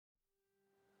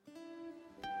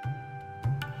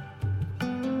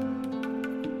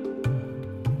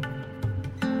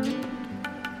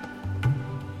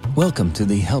Welcome to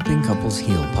the Helping Couples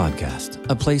Heal podcast,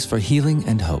 a place for healing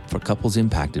and hope for couples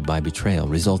impacted by betrayal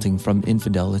resulting from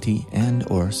infidelity and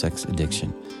or sex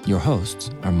addiction. Your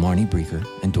hosts are Marnie Breeker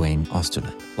and Dwayne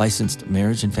Osterlin, licensed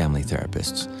marriage and family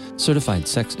therapists, certified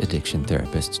sex addiction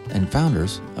therapists, and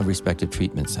founders of respective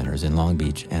treatment centers in Long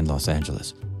Beach and Los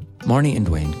Angeles. Marnie and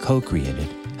Dwayne co-created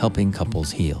Helping Couples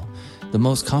Heal, the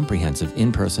most comprehensive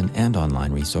in-person and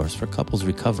online resource for couples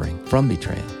recovering from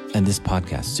betrayal. And this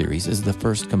podcast series is the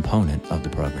first component of the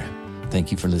program. Thank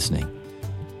you for listening.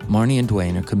 Marnie and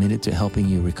Dwayne are committed to helping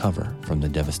you recover from the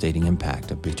devastating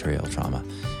impact of betrayal trauma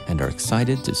and are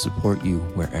excited to support you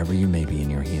wherever you may be in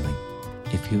your healing.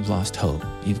 If you've lost hope,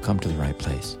 you've come to the right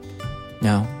place.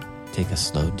 Now, take a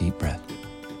slow, deep breath,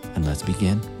 and let's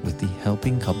begin with the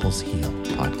Helping Couples Heal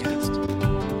podcast.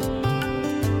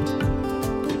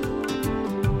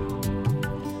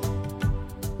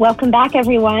 Welcome back,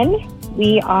 everyone.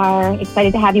 We are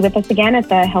excited to have you with us again at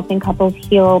the Helping Couples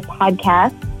Heal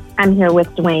podcast. I'm here with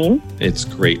Dwayne. It's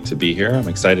great to be here. I'm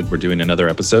excited we're doing another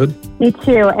episode. Me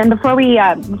too. And before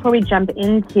we jump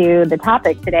into the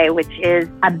topic today, which is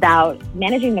about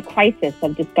managing the crisis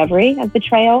of discovery of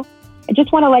betrayal, I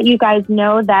just want to let you guys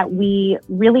know that we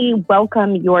really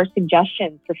welcome your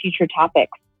suggestions for future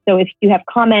topics. So if you have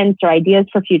comments or ideas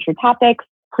for future topics,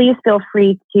 please feel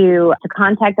free to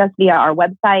contact us via our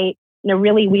website.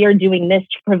 Really, we are doing this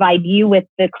to provide you with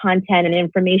the content and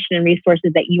information and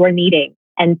resources that you are needing.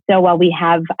 And so while we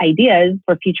have ideas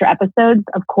for future episodes,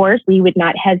 of course, we would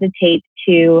not hesitate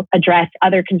to address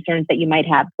other concerns that you might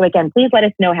have. So again, please let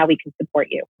us know how we can support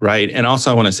you. Right. And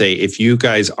also I want to say, if you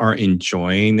guys are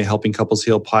enjoying the Helping Couples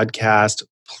Heal podcast,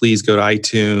 please go to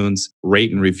iTunes, rate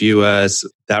and review us.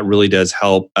 That really does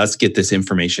help us get this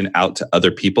information out to other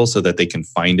people so that they can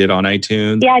find it on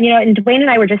iTunes. Yeah, and Dwayne and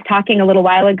I were just talking a little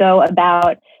while ago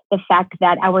about the fact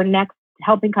that our next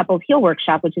Helping Couples Heal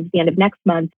workshop, which is the end of next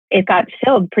month, it got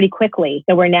filled pretty quickly.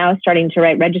 So we're now starting to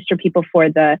register people for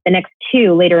the next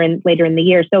two later in the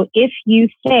year. So if you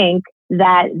think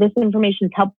that this information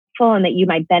is helpful and that you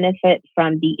might benefit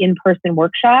from the in-person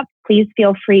workshop, please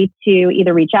feel free to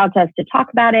either reach out to us to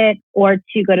talk about it or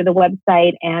to go to the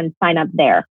website and sign up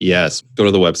there. Yes, go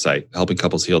to the website,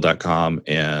 helpingcouplesheal.com,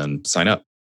 and sign up.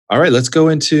 All right, let's go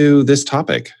into this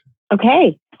topic.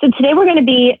 Okay. So today we're going to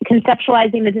be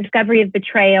conceptualizing the discovery of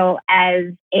betrayal as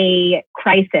a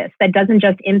crisis that doesn't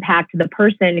just impact the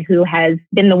person who has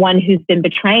been the one who's been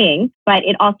betraying, but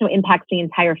it also impacts the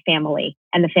entire family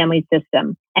and the family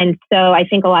system. And so I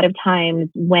think a lot of times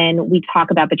when we talk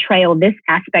about betrayal, this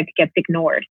aspect gets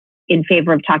ignored in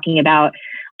favor of talking about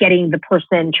getting the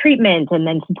person treatment and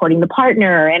then supporting the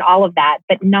partner and all of that,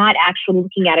 but not actually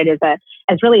looking at it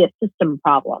as really a system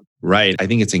problem. Right. I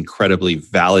think it's incredibly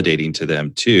validating to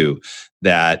them too,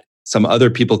 that some other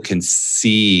people can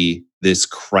see this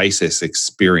crisis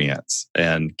experience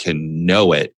and can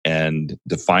know it and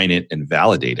define it and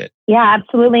validate it. Yeah,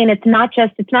 absolutely. And it's not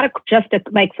just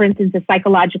like, for instance, a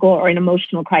psychological or an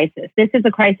emotional crisis. This is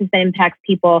a crisis that impacts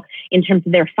people in terms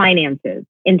of their finances,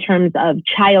 in terms of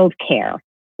childcare,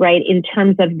 right? In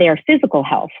terms of their physical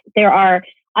health. There are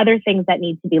other things that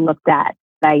need to be looked at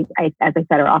that, as I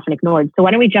said, are often ignored. So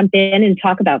why don't we jump in and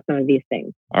talk about some of these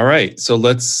things? All right. So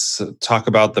let's talk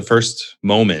about the first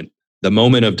moment, the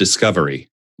moment of discovery.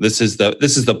 This is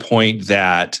the point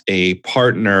that a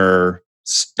partner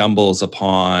stumbles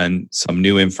upon some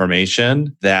new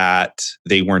information that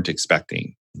they weren't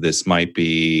expecting. This might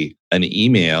be an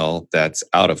email that's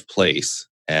out of place.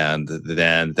 And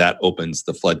then that opens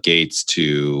the floodgates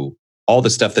to all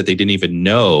the stuff that they didn't even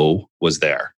know was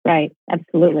there. Right.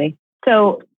 Absolutely.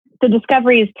 So the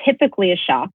discovery is typically a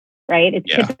shock, right?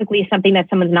 It's typically something that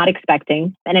someone's not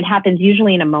expecting. And it happens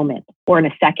usually in a moment or in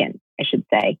a second, I should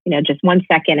say, just 1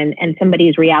 second. And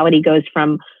somebody's reality goes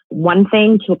from one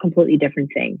thing to a completely different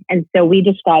thing. And so we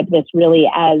describe this really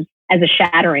as a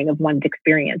shattering of one's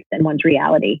experience and one's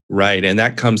reality. Right. And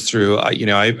that comes through,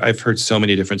 I've heard so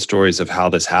many different stories of how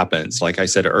this happens. Like I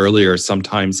said earlier,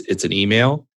 sometimes it's an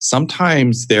email.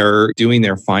 Sometimes they're doing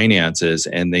their finances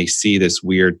and they see this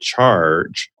weird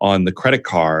charge on the credit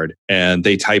card and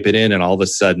they type it in and all of a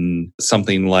sudden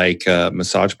something like a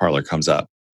massage parlor comes up.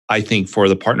 I think for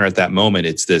the partner at that moment,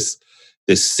 it's this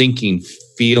sinking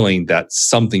feeling that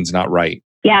something's not right.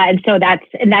 Yeah. And so that's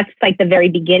like the very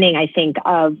beginning, I think,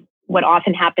 of what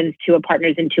often happens to a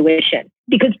partner's intuition.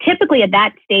 Because typically at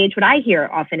that stage, what I hear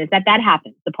often is that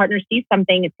happens. The partner sees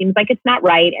something, it seems like it's not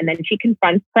right, and then she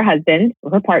confronts her husband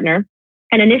or her partner,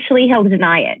 and initially he'll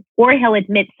deny it. Or he'll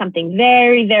admit something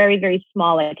very, very, very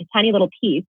small, like a tiny little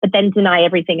piece, but then deny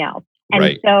everything else.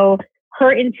 And so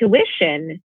her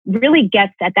intuition really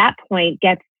gets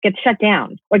gets shut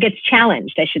down or gets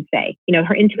challenged, I should say.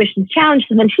 Her intuition's challenged,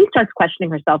 and then she starts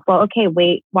questioning herself. Well, okay,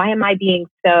 wait, why am I being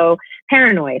so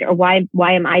paranoid? Or why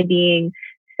am I being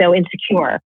so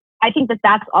insecure? I think that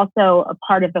that's also a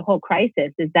part of the whole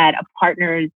crisis, is that a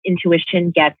partner's intuition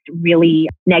gets really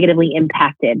negatively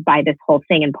impacted by this whole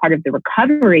thing. And part of the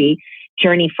recovery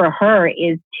journey for her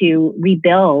is to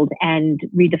rebuild and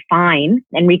redefine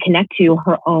and reconnect to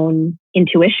her own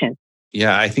intuition.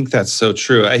 Yeah, I think that's so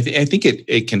true. I think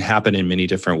it can happen in many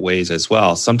different ways as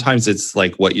well. Sometimes it's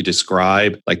like what you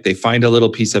describe, like they find a little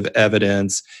piece of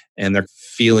evidence and they're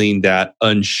feeling that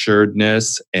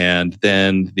unsureness, and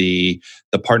then the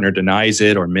partner denies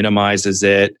it or minimizes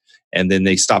it. And then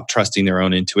they stop trusting their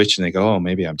own intuition. They go, oh,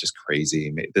 maybe I'm just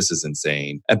crazy. This is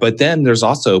insane. But then there's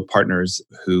also partners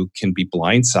who can be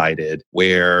blindsided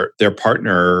where their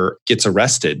partner gets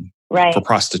arrested for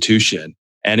prostitution.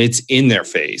 And it's in their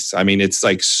face. I mean, it's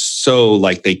like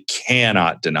they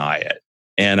cannot deny it.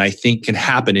 And I think can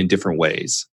happen in different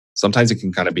ways. Sometimes it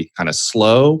can be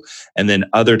slow. And then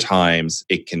other times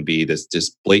it can be this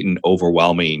just blatant,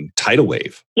 overwhelming tidal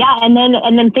wave. Yeah. And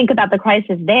then think about the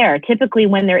crisis there. Typically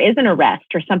when there is an arrest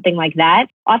or something like that,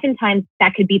 oftentimes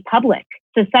that could be public.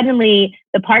 So suddenly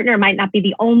the partner might not be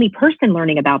the only person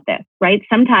learning about this, right?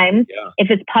 Sometimes if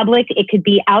it's public, it could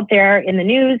be out there in the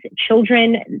news.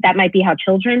 Children, that might be how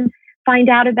children find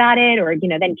out about it, or,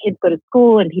 then kids go to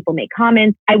school and people make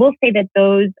comments. I will say that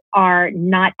those are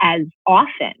not as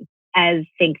often as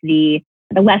think the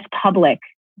less public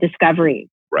discoveries.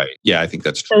 Right. Yeah, I think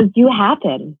that's true. Those do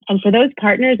happen. And for those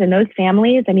partners and those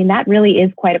families, I mean, that really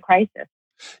is quite a crisis.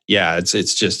 Yeah,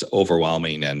 it's just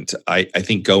overwhelming. And I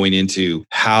think going into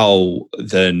how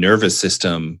the nervous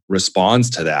system responds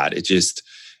to that,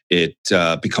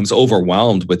 it becomes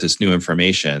overwhelmed with this new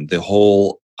information. The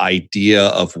whole idea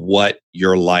of what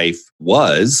your life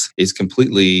was is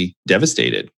completely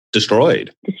devastated,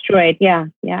 destroyed. Yeah,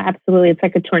 absolutely. It's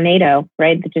like a tornado,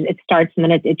 right? It starts and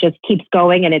then it just keeps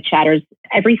going and it shatters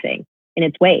everything in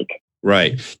its wake.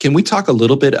 Right. Can we talk a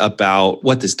little bit about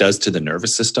what this does to the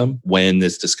nervous system when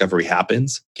this discovery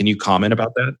happens? Can you comment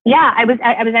about that? Yeah, I was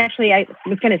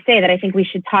going to say that I think we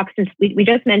should talk, since we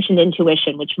just mentioned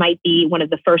intuition, which might be one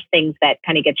of the first things that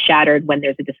kind of gets shattered when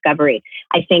there's a discovery.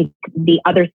 I think the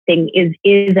other thing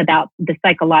is about the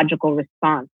psychological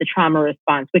response, the trauma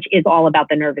response, which is all about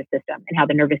the nervous system and how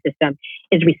the nervous system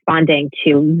is responding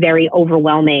to very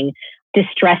overwhelming,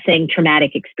 distressing,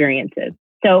 traumatic experiences.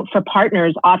 So for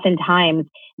partners, oftentimes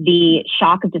the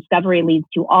shock of discovery leads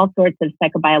to all sorts of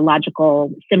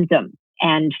psychobiological symptoms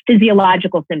and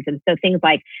physiological symptoms. So things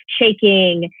like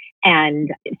shaking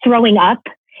and throwing up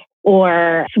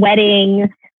or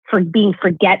sweating, for being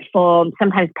forgetful,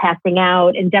 sometimes passing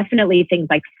out, and definitely things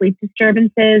like sleep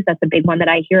disturbances. That's a big one that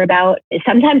I hear about.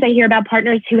 Sometimes I hear about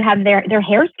partners who have their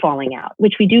hairs falling out,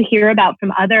 which we do hear about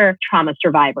from other trauma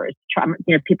survivors,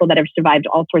 people that have survived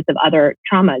all sorts of other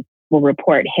traumas will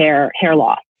report hair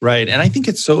loss. Right. And I think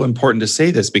it's so important to say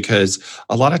this because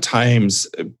a lot of times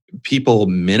people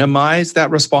minimize that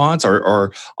response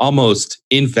or almost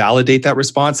invalidate that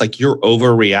response. Like you're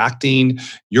overreacting,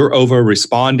 you're over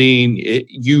responding.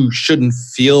 You shouldn't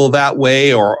feel that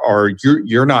way, or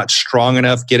you're not strong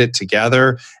enough, get it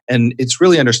together. And it's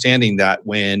really understanding that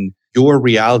when your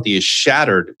reality is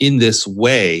shattered in this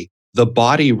way, the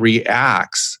body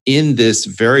reacts in this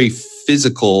very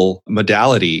physical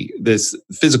modality, this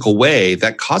physical way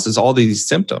that causes all these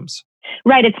symptoms.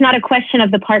 Right. It's not a question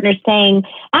of the partner saying,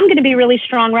 I'm going to be really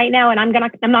strong right now and I'm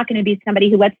not going to be somebody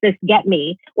who lets this get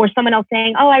me, or someone else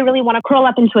saying, oh, I really want to curl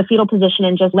up into a fetal position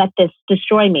and just let this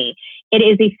destroy me. It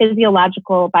is a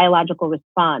physiological, biological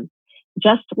response.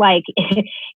 Just like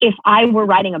if I were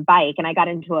riding a bike and I got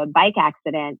into a bike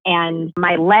accident and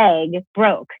my leg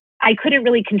broke, I couldn't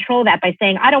really control that by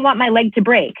saying, I don't want my leg to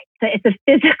break. So it's a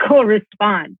physical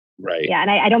response. Right. Yeah.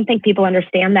 And I don't think people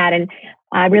understand that. And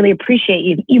I really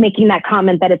appreciate you making that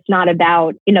comment that it's not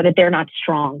about, that they're not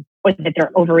strong or that they're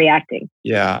overreacting.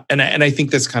 Yeah. And I think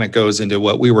this kind of goes into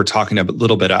what we were talking a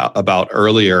little bit about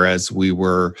earlier as we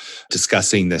were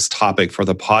discussing this topic for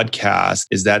the podcast,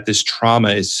 is that this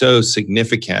trauma is so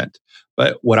significant.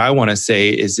 But what I want to say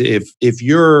is if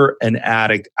you're an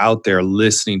addict out there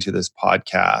listening to this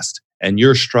podcast and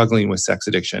you're struggling with sex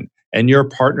addiction and your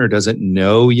partner doesn't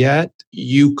know yet,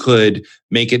 you could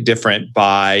make it different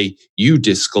by you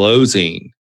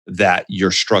disclosing that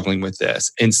you're struggling with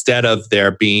this instead of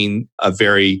there being a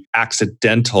very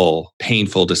accidental,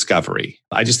 painful discovery.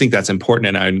 I just think that's important.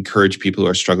 And I encourage people who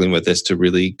are struggling with this to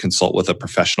really consult with a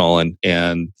professional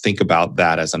and think about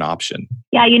that as an option.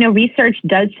 Yeah, research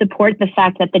does support the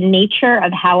fact that the nature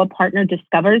of how a partner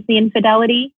discovers the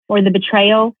infidelity or the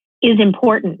betrayal is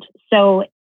important. So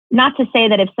not to say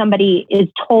that if somebody is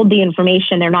told the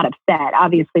information, they're not upset.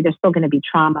 Obviously, there's still going to be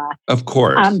trauma. Of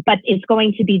course. But it's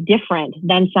going to be different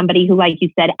than somebody who, like you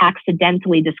said,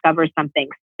 accidentally discovers something.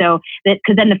 So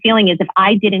because then the feeling is, if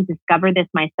I didn't discover this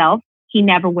myself, he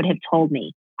never would have told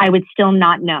me. I would still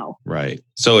not know. Right.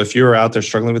 So if you're out there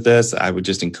struggling with this, I would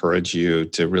just encourage you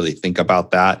to really think about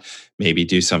that. Maybe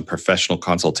do some professional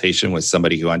consultation with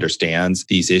somebody who understands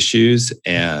these issues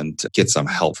and get some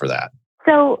help for that.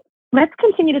 So let's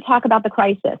continue to talk about the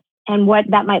crisis and what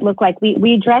that might look like.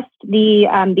 We addressed the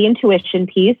intuition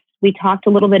piece. We talked a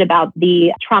little bit about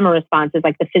the trauma responses,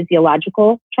 like the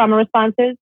physiological trauma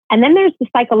responses. And then there's the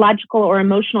psychological or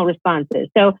emotional responses.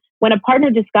 So when a partner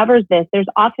discovers this, there's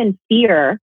often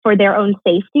fear for their own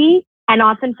safety and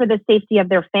often for the safety of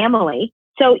their family.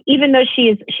 So even though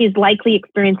she's likely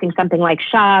experiencing something like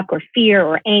shock or fear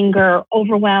or anger,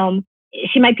 overwhelm,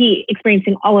 she might be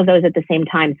experiencing all of those at the same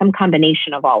time, some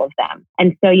combination of all of them.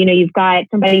 And so, you've got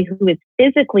somebody who is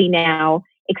physically now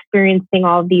experiencing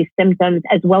all of these symptoms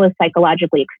as well as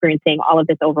psychologically experiencing all of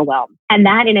this overwhelm. And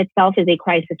that in itself is a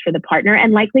crisis for the partner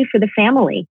and likely for the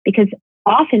family, because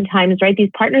oftentimes, right,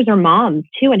 these partners are moms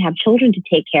too and have children to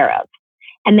take care of.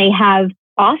 And they have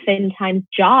oftentimes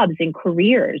jobs and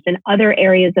careers and other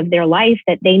areas of their life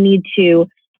that they need to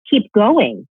keep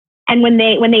going. And when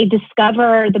they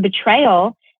discover the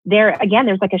betrayal, there's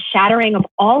like a shattering of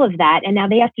all of that. And now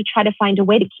they have to try to find a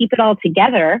way to keep it all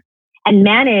together and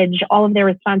manage all of their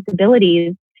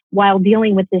responsibilities while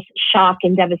dealing with this shock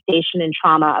and devastation and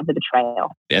trauma of the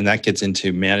betrayal. And that gets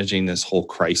into managing this whole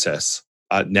crisis.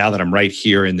 Now that I'm right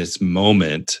here in this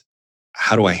moment,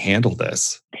 how do I handle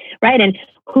this? Right. And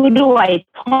who do I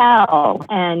tell?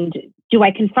 And do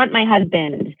I confront my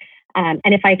husband? And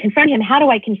if I confront him, how do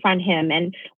I confront him?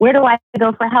 And where do I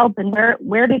go for help? And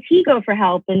where does he go for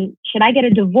help? And should I get a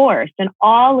divorce? And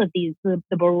all of these, the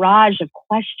barrage of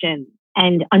questions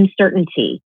and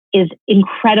uncertainty is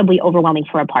incredibly overwhelming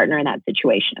for a partner in that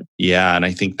situation. Yeah. And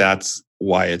I think that's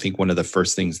why I think one of the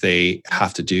first things they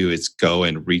have to do is go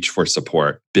and reach for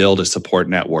support, build a support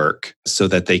network so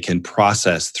that they can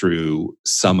process through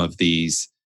some of these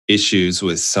issues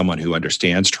with someone who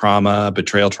understands trauma,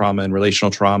 betrayal trauma, and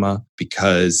relational trauma,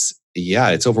 because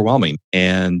it's overwhelming.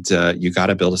 And you got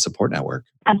to build a support network.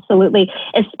 Absolutely.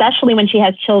 Especially when she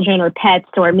has children or pets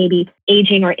or maybe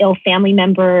aging or ill family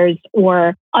members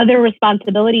or other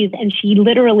responsibilities. And she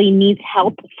literally needs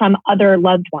help from other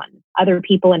loved ones, other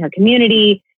people in her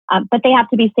community. But they have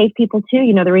to be safe people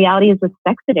too. The reality is with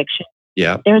sex addiction,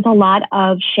 there's a lot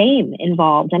of shame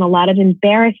involved and a lot of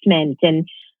embarrassment and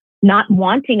not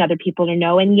wanting other people to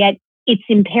know. And yet it's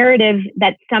imperative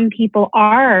that some people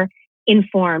are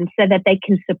informed so that they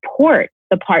can support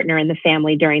the partner and the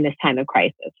family during this time of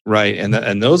crisis. Right.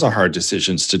 And those are hard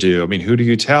decisions to do. I mean, who do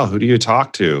you tell? Who do you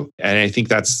talk to? And I think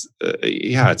that's,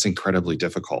 it's incredibly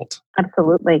difficult.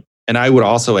 Absolutely. And I would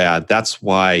also add, that's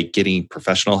why getting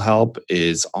professional help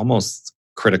is almost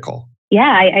critical.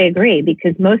 Yeah, I agree.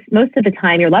 Because most of the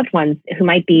time, your loved ones who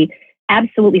might be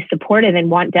absolutely supportive and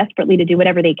want desperately to do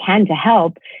whatever they can to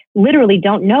help literally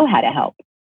don't know how to help.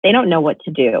 They don't know what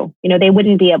to do. They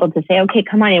wouldn't be able to say, okay,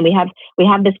 come on in. We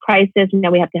have this crisis.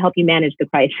 Now we have to help you manage the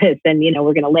crisis. And,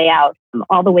 we're going to lay out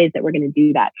all the ways that we're going to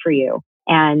do that for you.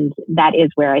 And that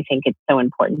is where I think it's so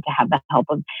important to have the help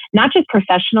of not just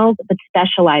professionals, but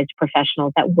specialized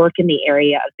professionals that work in the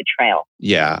area of betrayal.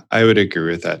 Yeah, I would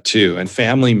agree with that too. And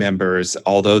family members,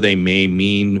 although they may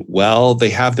mean well,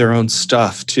 they have their own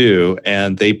stuff too.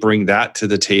 And they bring that to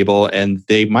the table and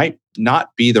they might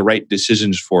not be the right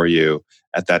decisions for you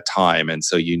at that time. And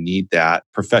so you need that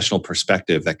professional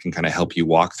perspective that can kind of help you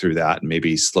walk through that and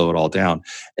maybe slow it all down.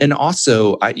 And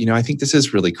also, I think this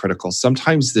is really critical.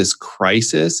 Sometimes this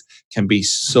crisis can be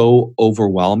so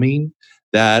overwhelming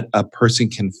that a person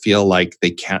can feel like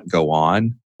they can't go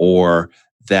on, or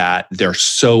that they're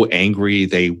so angry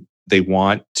they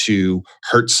want to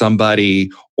hurt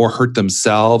somebody or hurt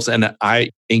themselves. And I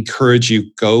encourage you,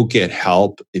 go get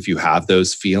help if you have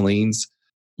those feelings.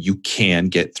 You can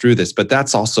get through this, but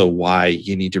that's also why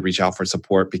you need to reach out for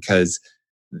support, because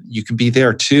you can be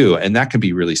there too, and that can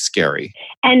be really scary.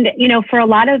 And for a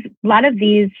lot of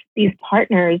these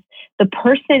partners, the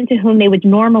person to whom they would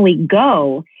normally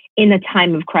go in a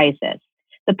time of crisis,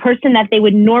 the person that they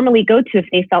would normally go to if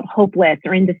they felt hopeless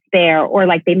or in despair, or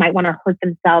like they might want to hurt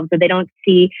themselves or they don't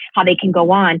see how they can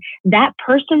go on, that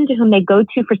person to whom they go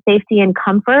to for safety and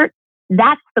comfort,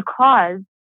 that's the cause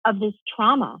of this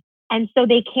trauma. And so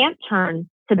they can't turn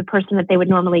to the person that they would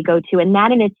normally go to. And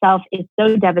that in itself is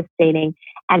so devastating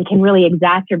and can really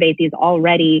exacerbate these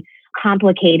already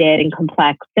complicated and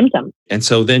complex symptoms. And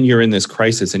so then you're in this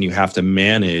crisis and you have to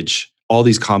manage all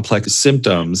these complex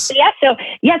symptoms. So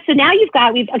now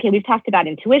we've talked about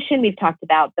intuition. We've talked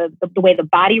about the way the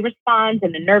body responds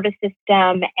and the nervous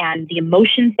system and the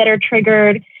emotions that are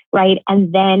triggered, right?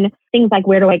 And then things like,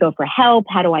 where do I go for help?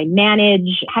 How do I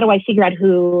manage? How do I figure out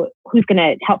who's going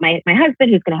to help my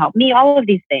husband? Who's going to help me? All of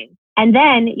these things. And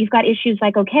then you've got issues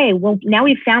like, okay, well, now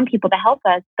we've found people to help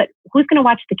us, but who's going to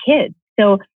watch the kids?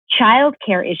 So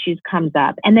childcare issues comes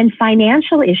up, and then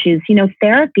financial issues.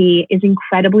 Therapy is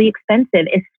incredibly expensive,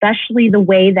 especially the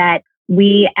way that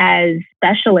we as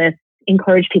specialists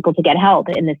encourage people to get help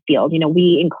in this field.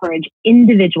 We encourage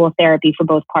individual therapy for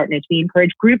both partners. We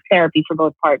encourage group therapy for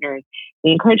both partners.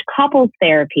 We encourage couples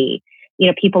therapy.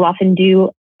 People often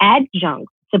do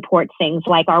adjunct support things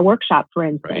like our workshop, for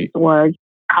instance, right, or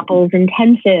couples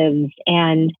intensives,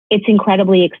 and it's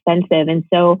incredibly expensive. And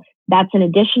so that's an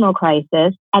additional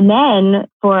crisis. And then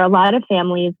for a lot of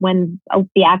families, when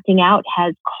the acting out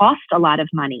has cost a lot of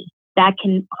money, that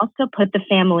can also put the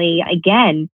family,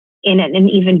 again, in an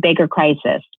even bigger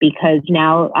crisis, because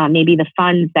now maybe the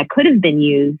funds that could have been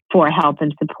used for help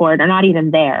and support are not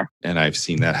even there. And I've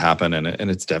seen that happen, and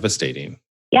it's devastating.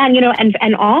 Yeah,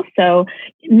 and also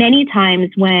many times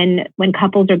when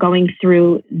couples are going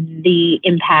through the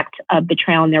impact of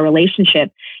betrayal in their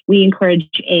relationship, we encourage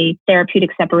a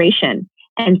therapeutic separation.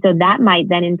 And so that might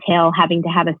then entail having to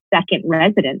have a second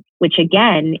residence, which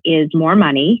again is more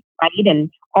money, right?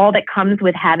 And all that comes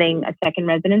with having a second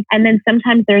residence. And then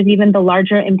sometimes there's even the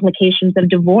larger implications of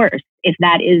divorce, if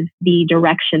that is the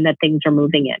direction that things are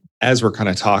moving in. As we're kind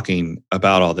of talking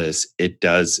about all this, it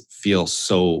does feel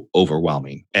so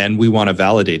overwhelming. And we want to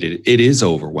validate it. It is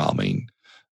overwhelming.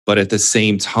 But at the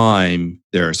same time,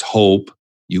 there's hope.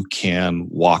 You can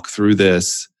walk through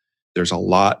this. There's a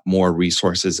lot more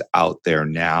resources out there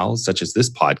now, such as this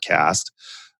podcast,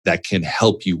 that can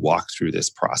help you walk through this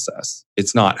process.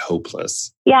 It's not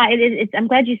hopeless. Yeah, I'm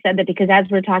glad you said that, because as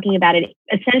we're talking about it,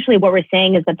 essentially what we're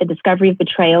saying is that the discovery of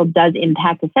betrayal does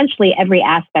impact essentially every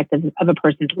aspect of a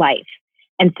person's life.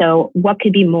 And so what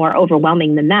could be more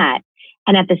overwhelming than that?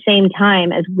 And at the same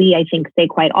time, as we, I think, say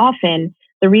quite often,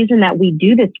 the reason that we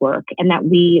do this work and that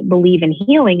we believe in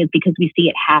healing is because we see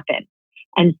it happen.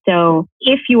 And so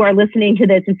if you are listening to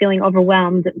this and feeling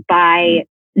overwhelmed by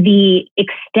the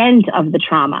extent of the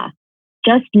trauma,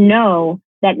 just know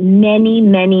that many,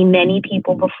 many, many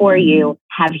people before you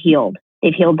have healed.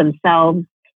 They've healed themselves.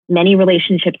 Many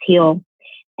relationships heal,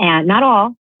 and not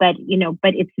all, but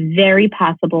it's very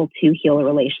possible to heal a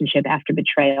relationship after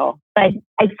betrayal. But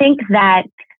I think that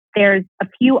there's a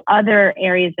few other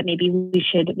areas that maybe we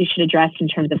should address in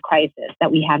terms of crisis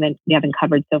that we haven't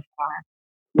covered so far.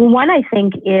 Well, one, I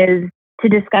think, is to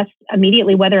discuss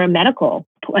immediately whether an appointment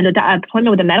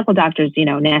with a medical doctor is,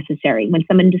 necessary. When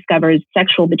someone discovers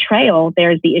sexual betrayal,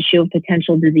 there's the issue of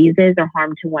potential diseases or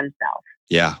harm to oneself.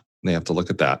 Yeah, they have to look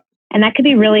at that. And that could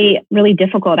be really, really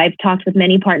difficult. I've talked with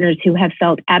many partners who have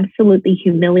felt absolutely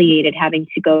humiliated having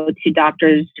to go to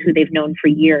doctors who they've known for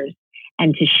years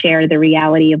and to share the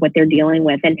reality of what they're dealing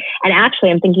with. And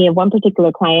actually, I'm thinking of one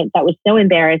particular client that was so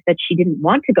embarrassed that she didn't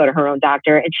want to go to her own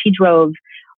doctor, and she drove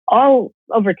all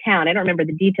over town. I don't remember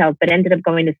the details, but ended up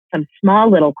going to some small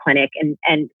little clinic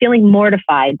and feeling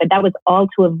mortified. But that was all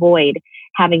to avoid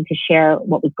having to share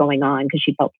what was going on, because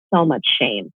she felt so much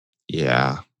shame.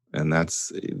 Yeah. And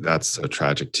that's so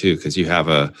tragic too, because you have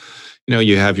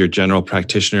your general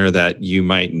practitioner that you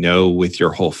might know with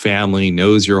your whole family,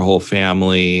 knows your whole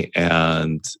family,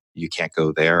 and you can't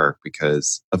go there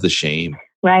because of the shame.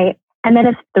 Right. And then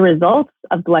if the results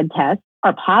of blood tests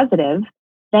are positive,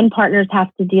 then partners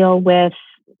have to deal with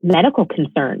medical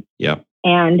concerns. Yeah.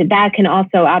 And that can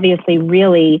also obviously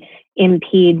really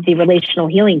impede the relational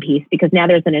healing piece, because now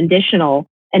there's an additional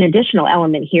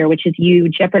element here, which is you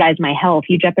jeopardize my health,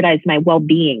 you jeopardize my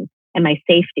well-being and my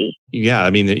safety. Yeah, I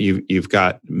mean, you've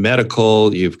got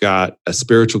medical, you've got a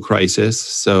spiritual crisis.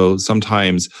 So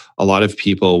sometimes a lot of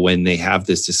people, when they have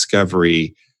this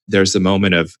discovery, there's a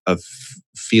moment of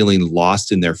feeling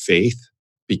lost in their faith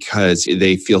because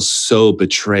they feel so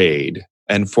betrayed.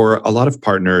 And for a lot of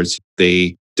partners,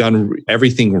 they've done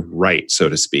everything right, so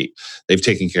to speak. They've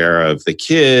taken care of the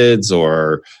kids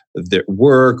or their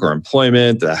work or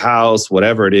employment, the house,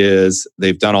 whatever it is.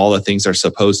 They've done all the things they're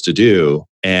supposed to do.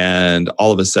 And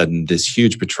all of a sudden, this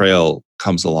huge betrayal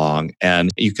comes along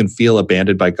and you can feel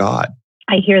abandoned by God.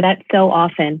 I hear that so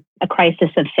often. a crisis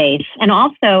of faith. And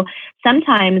also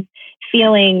sometimes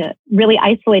feeling really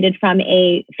isolated from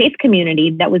a faith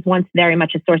community that was once very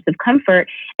much a source of comfort,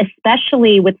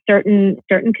 especially with certain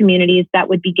communities that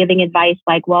would be giving advice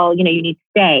like, well, you need to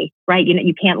stay, right?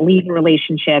 You can't leave a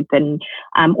relationship and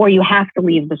or you have to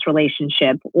leave this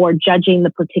relationship, or judging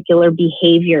the particular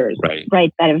behaviors,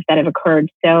 right, that have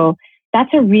occurred. So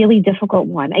that's a really difficult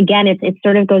one. Again, it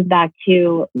sort of goes back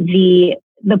to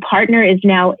the partner is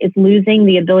losing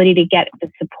the ability to get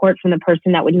the support from the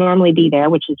person that would normally be there,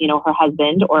 which is, her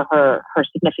husband or her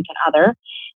significant other.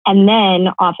 And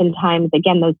then oftentimes,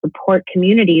 again, those support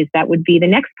communities that would be the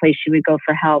next place she would go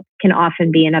for help can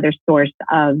often be another source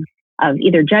of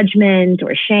either judgment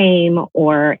or shame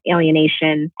or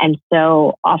alienation. And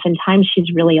so oftentimes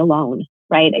she's really alone,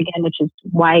 right? Again, which is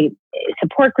why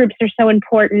support groups are so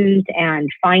important, and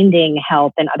finding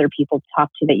help and other people to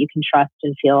talk to that you can trust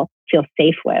and feel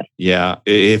safe with. Yeah.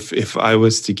 If I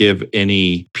was to give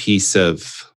any piece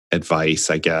of advice,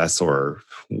 I guess, or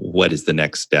what is the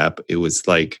next step, it was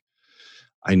like,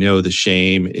 I know the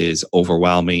shame is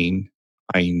overwhelming.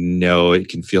 I know it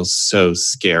can feel so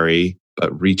scary,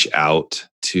 but reach out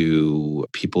to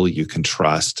people you can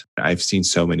trust. I've seen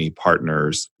so many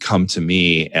partners come to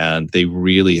me and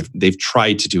they've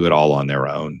tried to do it all on their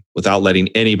own without letting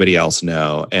anybody else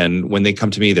know. And when they come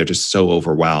to me, they're just so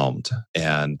overwhelmed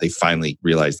and they finally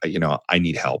realize that, I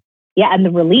need help. Yeah. And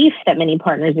the relief that many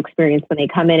partners experience when they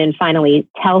come in and finally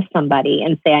tell somebody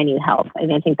and say, I need help.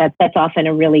 And I think that's often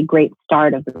a really great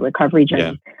start of the recovery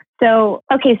journey. Yeah. So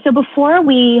before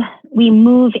we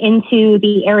move into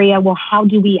the area, well, how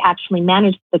do we actually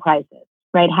manage the crisis,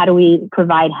 right? How do we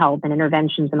provide help and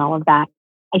interventions and all of that?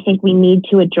 I think we need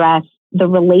to address the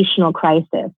relational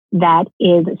crisis that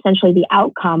is essentially the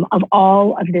outcome of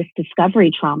all of this discovery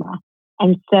trauma.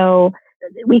 And so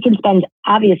we can spend,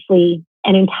 obviously,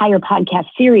 an entire podcast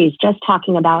series just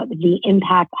talking about the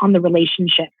impact on the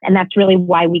relationship. And that's really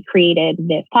why we created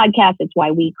this podcast. It's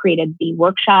why we created the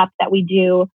workshop that we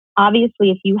do. Obviously,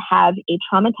 if you have a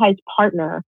traumatized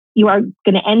partner, you are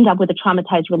going to end up with a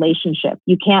traumatized relationship.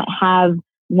 You can't have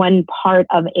one part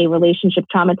of a relationship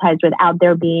traumatized without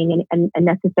there being a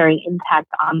necessary impact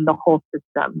on the whole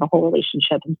system, the whole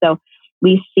relationship. And so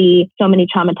we see so many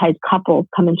traumatized couples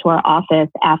come into our office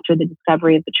after the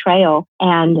discovery of betrayal,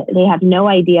 and they have no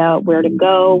idea where to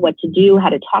go, what to do, how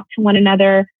to talk to one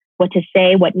another, what to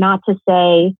say, what not to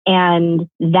say. And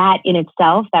that in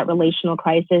itself, that relational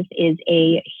crisis, is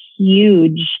a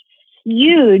huge,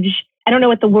 I don't know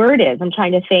what the word is. I'm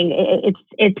trying to think.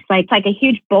 It's like a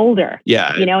huge boulder.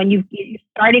 Yeah. And you're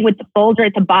starting with the boulder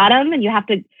at the bottom, and you have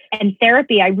to. And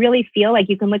therapy, I really feel like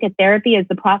you can look at therapy as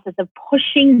the process of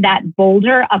pushing that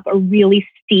boulder up a really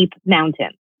steep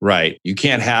mountain. Right. You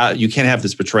can't have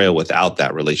this betrayal without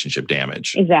that relationship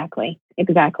damage. Exactly.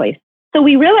 So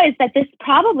we realized that this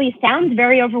probably sounds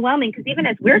very overwhelming, because even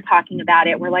as we're talking about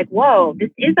it, we're like, whoa,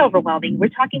 this is overwhelming. We're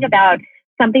talking about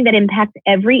something that impacts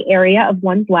every area of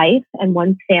one's life and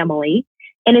one's family.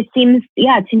 And it seems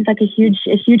like a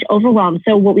huge overwhelm.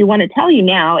 So what we want to tell you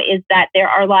now is that there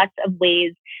are lots of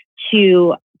ways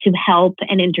to help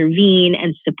and intervene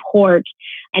and support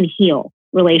and heal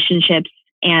relationships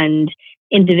and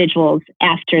individuals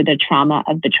after the trauma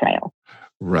of betrayal.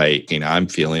 Right. I'm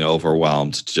feeling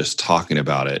overwhelmed just talking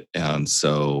about it. And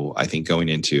so I think going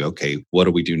into, okay, what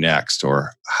do we do next,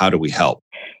 or how do we help?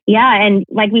 Yeah. And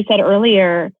like we said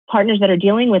earlier, partners that are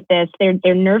dealing with this,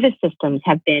 their nervous systems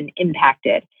have been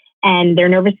impacted, and their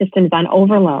nervous system is on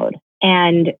overload.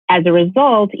 And as a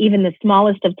result, even the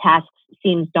smallest of tasks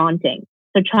seems daunting.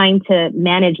 So trying to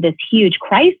manage this huge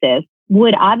crisis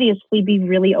would obviously be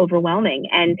really overwhelming.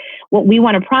 And what we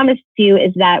want to promise you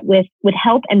is that with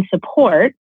help and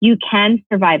support, you can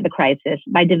survive the crisis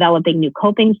by developing new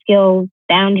coping skills,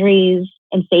 boundaries,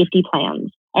 and safety plans.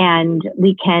 And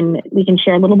we can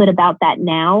share a little bit about that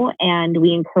now. And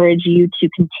we encourage you to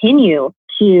continue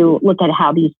to look at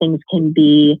how these things can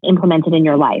be implemented in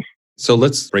your life. So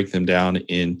let's break them down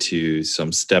into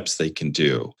some steps they can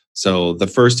do. So the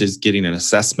first is getting an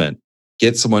assessment.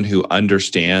 Get someone who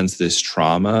understands this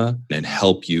trauma and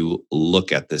help you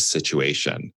look at this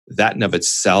situation. That in of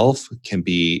itself can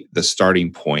be the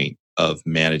starting point of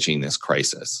managing this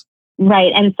crisis.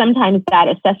 Right. And sometimes that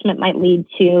assessment might lead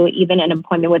to even an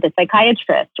appointment with a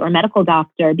psychiatrist or a medical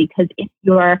doctor, because if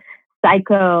your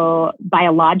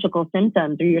psychobiological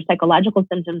symptoms or your psychological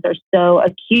symptoms are so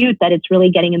acute that it's really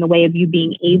getting in the way of you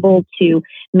being able to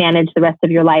manage the rest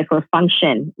of your life or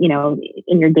function,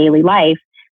 in your daily life,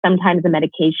 sometimes a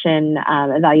medication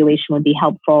evaluation would be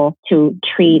helpful to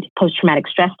treat post-traumatic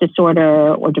stress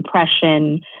disorder or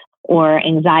depression or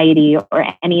anxiety or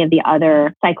any of the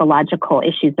other psychological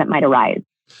issues that might arise.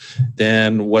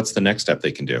 Then what's the next step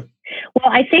they can do?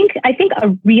 Well, I think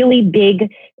a really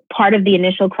big part of the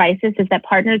initial crisis is that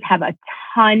partners have a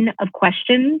ton of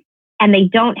questions and they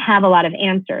don't have a lot of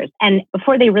answers. And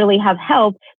before they really have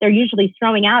help, they're usually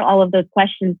throwing out all of those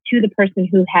questions to the person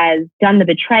who has done the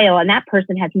betrayal. And that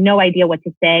person has no idea what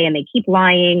to say. And they keep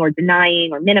lying or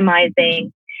denying or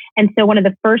minimizing. And so one of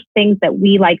the first things that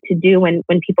we like to do when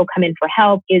people come in for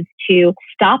help is to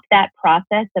stop that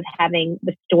process of having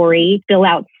the story spill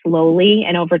out slowly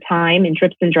and over time in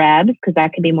drips and drabs, because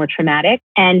that can be more traumatic.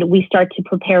 And we start to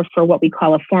prepare for what we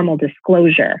call a formal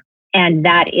disclosure. And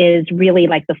that is really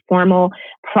like the formal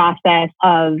process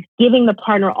of giving the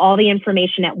partner all the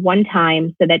information at one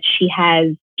time so that she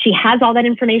has all that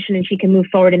information and she can move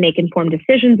forward and make informed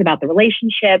decisions about the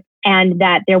relationship, and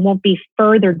that there won't be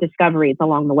further discoveries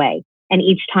along the way. And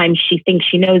each time she thinks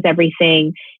she knows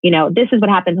everything, this is what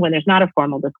happens when there's not a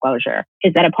formal disclosure,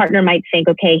 is that a partner might think,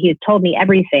 okay, he's told me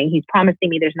everything. He's promising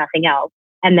me there's nothing else.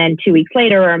 And then 2 weeks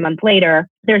later or a month later,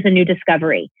 there's a new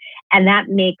discovery. And that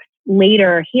makes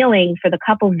later healing for the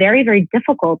couple very, very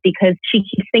difficult, because she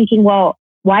keeps thinking, well,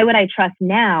 why would I trust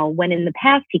now when in the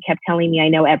past he kept telling me I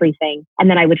know everything and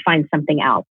then I would find something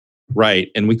else? Right.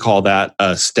 And we call that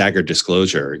a staggered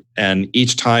disclosure. And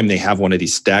each time they have one of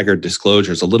these staggered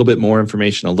disclosures, a little bit more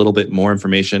information,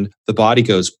 the body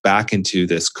goes back into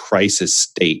this crisis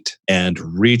state and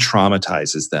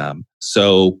re-traumatizes them.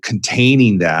 So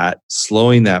containing that,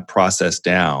 slowing that process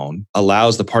down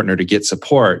allows the partner to get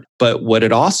support. But what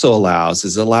it also allows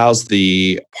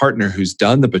the partner who's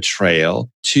done the betrayal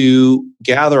to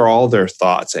gather all their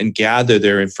thoughts and gather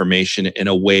their information in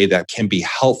a way that can be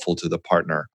helpful to the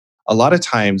partner. A lot of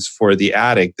times for the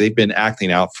addict, they've been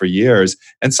acting out for years,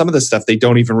 and some of the stuff they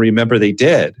don't even remember they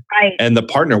did. Right. And the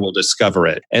partner will discover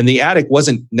it. And the addict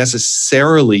wasn't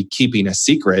necessarily keeping a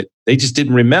secret. They just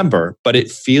didn't remember, but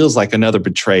it feels like another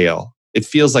betrayal. It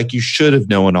feels like you should have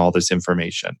known all this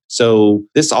information. So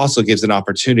this also gives an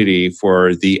opportunity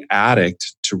for the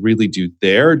addict to really do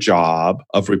their job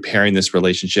of repairing this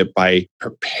relationship by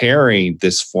preparing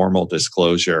this formal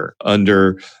disclosure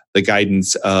under the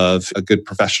guidance of a good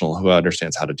professional who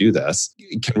understands how to do this.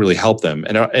 It can really help them.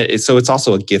 And so it's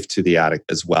also a gift to the addict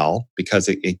as well, because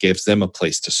it gives them a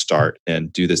place to start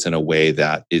and do this in a way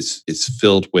that is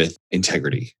filled with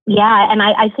integrity. Yeah. And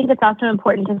I think it's also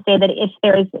important to say that if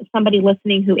there is somebody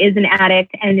listening who is an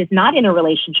addict and is not in a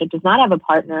relationship, does not have a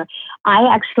partner,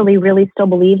 I actually really still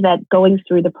believe that going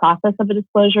through the process of a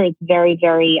disclosure is very,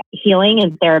 very healing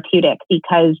and therapeutic,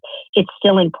 because it's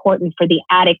still important for the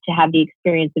addict to have the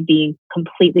experience of being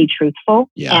completely truthful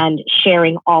and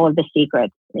sharing all of the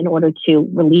secrets in order to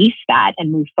release that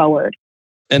and move forward.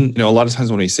 And a lot of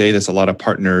times when we say this, a lot of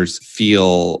partners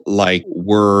feel like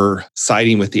we're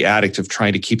siding with the addict of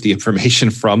trying to keep the information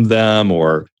from them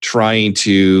or trying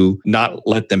to not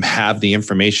let them have the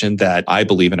information that I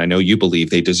believe, and I know you believe,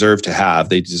 they deserve to have.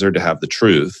 They deserve to have the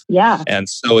truth. Yeah. And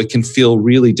so it can feel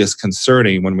really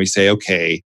disconcerting when we say,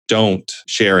 okay, don't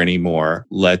share anymore.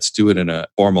 Let's do it in a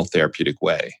formal therapeutic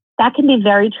way. That can be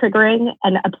very triggering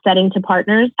and upsetting to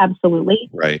partners.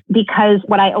 Absolutely. Right. Because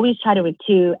what I always try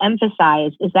to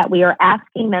emphasize is that we are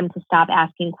asking them to stop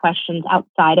asking questions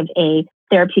outside of a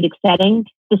therapeutic setting,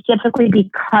 specifically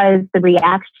because the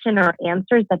reaction or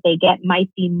answers that they get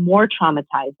might be more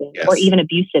traumatizing or even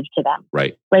abusive to them.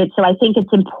 Right. So I think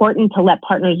it's important to let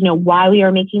partners know why we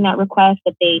are making that request,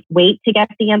 that they wait to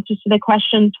get the answers to the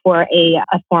questions for a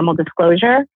formal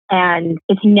disclosure. And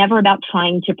it's never about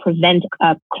trying to prevent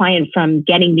a client from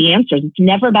getting the answers. It's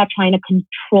never about trying to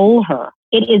control her.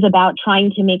 It is about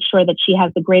trying to make sure that she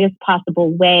has the greatest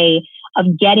possible way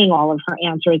of getting all of her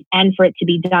answers, and for it to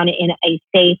be done in a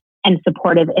safe and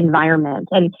supportive environment.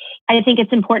 And I think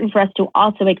it's important for us to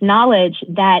also acknowledge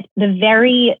that the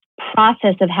very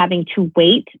process of having to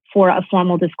wait for a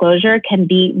formal disclosure can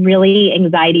be really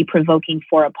anxiety provoking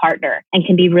for a partner and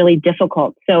can be really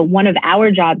difficult. So one of our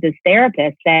jobs as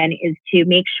therapists then is to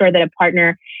make sure that a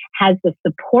partner has the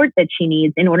support that she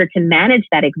needs in order to manage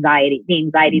that anxiety, the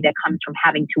anxiety that comes from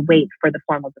having to wait for the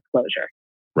formal disclosure.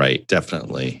 Right,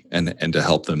 definitely. And to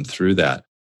help them through that.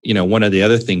 One of the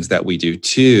other things that we do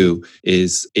too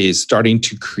is starting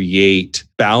to create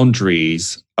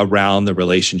boundaries around the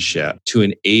relationship to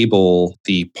enable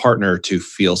the partner to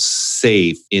feel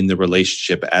safe in the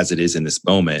relationship as it is in this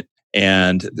moment.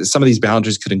 And some of these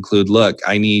boundaries could include, look,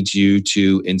 I need you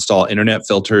to install internet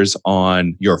filters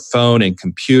on your phone and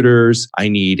computers. I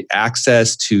need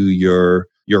access to your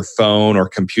your phone or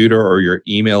computer or your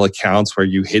email accounts where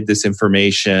you hid this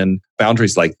information.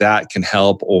 Boundaries like that can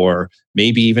help. Or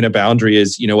maybe even a boundary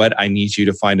is, you know what, I need you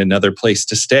to find another place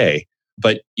to stay.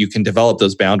 But you can develop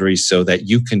those boundaries so that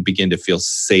you can begin to feel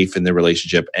safe in the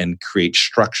relationship and create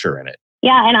structure in it.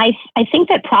 Yeah, and I think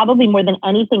that probably more than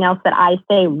anything else that I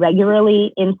say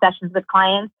regularly in sessions with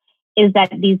clients is that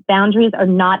these boundaries are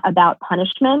not about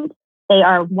punishment. They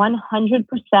are 100%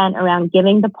 around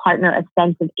giving the partner a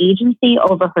sense of agency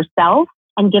over herself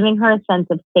and giving her a sense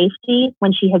of safety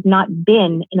when she has not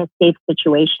been in a safe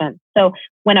situation. So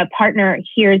when a partner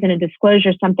hears in a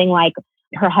disclosure something like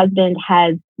her husband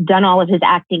has done all of his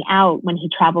acting out when he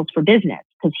travels for business,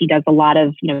 because he does a lot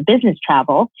of, business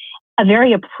travel, a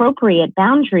very appropriate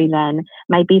boundary then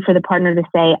might be for the partner to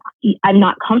say, I'm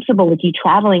not comfortable with you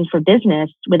traveling for business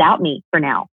without me for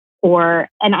now.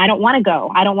 And I don't want to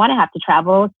go. I don't want to have to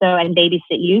travel and babysit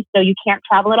you. So you can't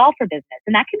travel at all for business.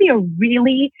 And that could be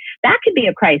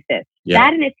a crisis. Yeah.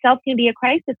 That in itself can be a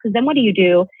crisis, because then what do you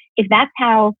do if that's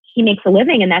how he makes a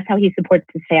living and that's how he supports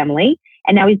his family?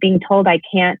 And now he's being told I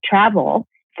can't travel.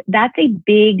 That's a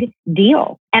big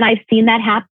deal. And I've seen that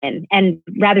happen. And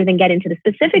rather than get into the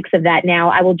specifics of that now,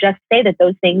 I will just say that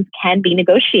those things can be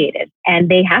negotiated, and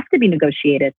they have to be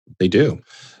negotiated. They do.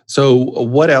 So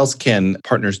what else can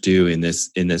partners do in this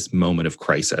moment of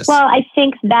crisis? Well, I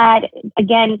think that,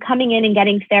 again, coming in and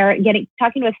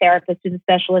talking to a therapist who's a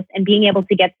specialist and being able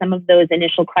to get some of those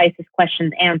initial crisis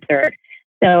questions answered.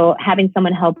 So having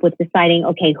someone help with deciding,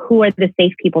 okay, who are the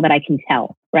safe people that I can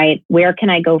tell, right? Where can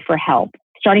I go for help?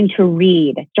 Starting to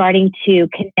read, starting to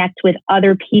connect with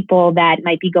other people that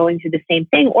might be going through the same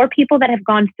thing, or people that have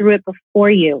gone through it before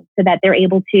you, so that they're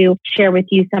able to share with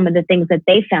you some of the things that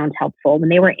they found helpful when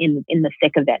they were in the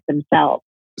thick of it themselves.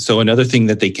 So another thing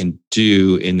that they can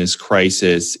do in this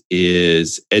crisis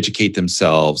is educate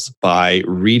themselves by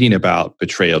reading about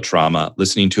betrayal trauma,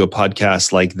 listening to a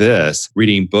podcast like this,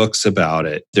 reading books about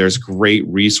it. There's great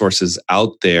resources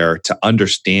out there to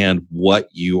understand what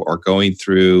you are going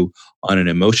through on an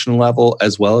emotional level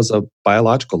as well as a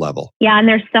biological level. Yeah, and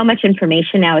there's so much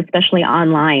information now, especially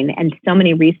online, and so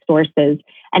many resources.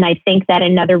 And I think that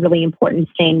another really important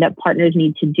thing that partners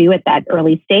need to do at that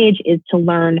early stage is to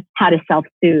learn how to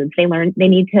self-soothe. They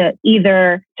need to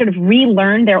either sort of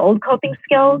relearn their old coping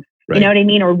skills, right. You know what I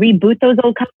mean? Or reboot those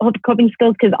old coping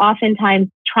skills, because oftentimes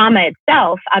trauma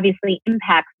itself obviously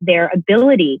impacts their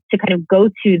ability to kind of go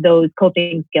to those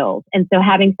coping skills. And so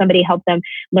having somebody help them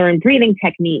learn breathing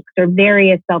techniques or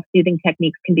various self-soothing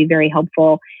techniques can be very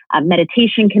helpful.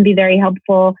 Meditation can be very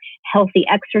helpful. Healthy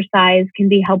exercise can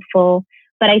be helpful.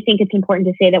 But I think it's important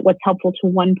to say that what's helpful to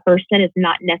one person is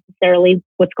not necessarily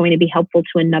what's going to be helpful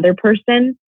to another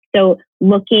person. So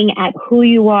looking at who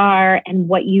you are and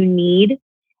what you need,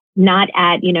 not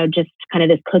at, just kind of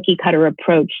this cookie cutter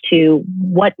approach to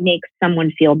what makes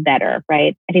someone feel better,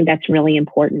 right? I think that's really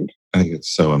important. I think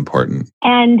it's so important.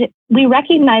 And we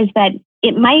recognize that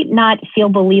it might not feel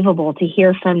believable to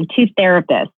hear from two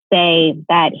therapists say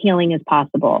that healing is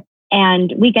possible.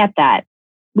 And we get that.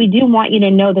 We do want you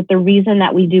to know that the reason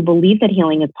that we do believe that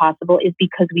healing is possible is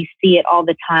because we see it all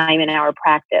the time in our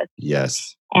practice.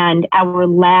 Yes. And our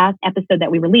last episode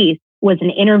that we released was an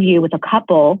interview with a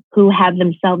couple who have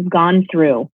themselves gone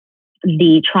through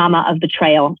the trauma of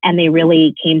betrayal, and they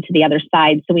really came to the other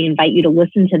side. So we invite you to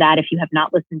listen to that if you have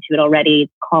not listened to it already.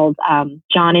 It's called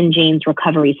John and Jane's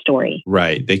Recovery Story.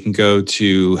 Right. They can go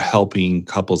to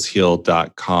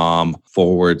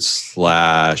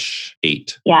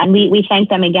helpingcouplesheal.com/8. Yeah. And we thank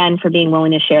them again for being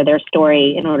willing to share their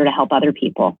story in order to help other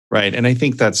people. Right. And I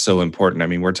think that's so important. I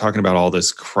mean, we're talking about all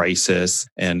this crisis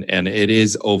and it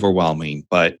is overwhelming,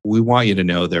 but we want you to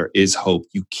know there is hope.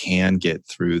 You can get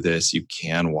through this. You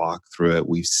can walk through it.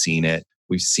 We've seen it.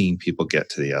 We've seen people get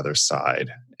to the other side.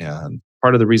 And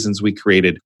part of the reasons we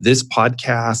created this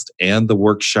podcast and the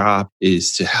workshop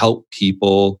is to help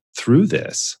people through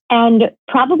this. And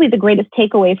probably the greatest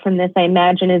takeaway from this, I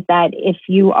imagine, is that if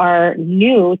you are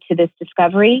new to this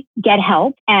discovery, get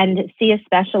help and see a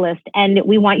specialist. And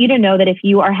we want you to know that if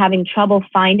you are having trouble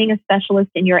finding a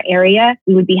specialist in your area,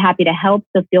 we would be happy to help.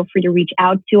 So feel free to reach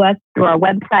out to us through our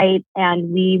website,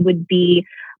 and we would be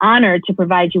honored to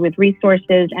provide you with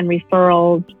resources and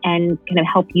referrals and kind of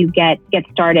help you get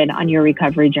started on your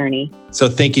recovery journey. So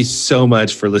thank you so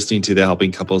much for listening to the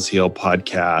Helping Couples Heal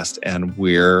podcast. And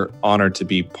we're honored to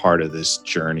be part of this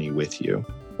journey with you.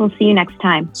 We'll see you next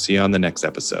time. See you on the next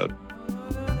episode.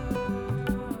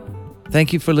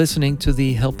 Thank you for listening to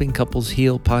the Helping Couples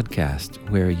Heal podcast,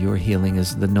 where your healing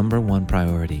is the number one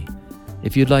priority.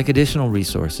 If you'd like additional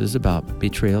resources about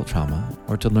betrayal trauma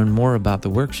or to learn more about the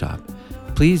workshop,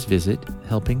 please visit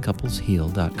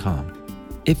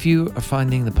helpingcouplesheal.com. If you are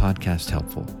finding the podcast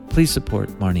helpful, please support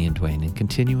Marnie and Dwayne in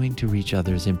continuing to reach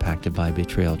others impacted by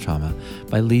betrayal trauma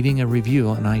by leaving a review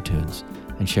on iTunes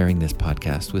and sharing this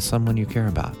podcast with someone you care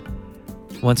about.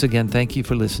 Once again, thank you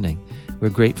for listening. We're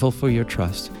grateful for your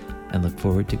trust and look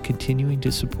forward to continuing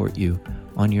to support you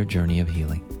on your journey of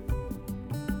healing.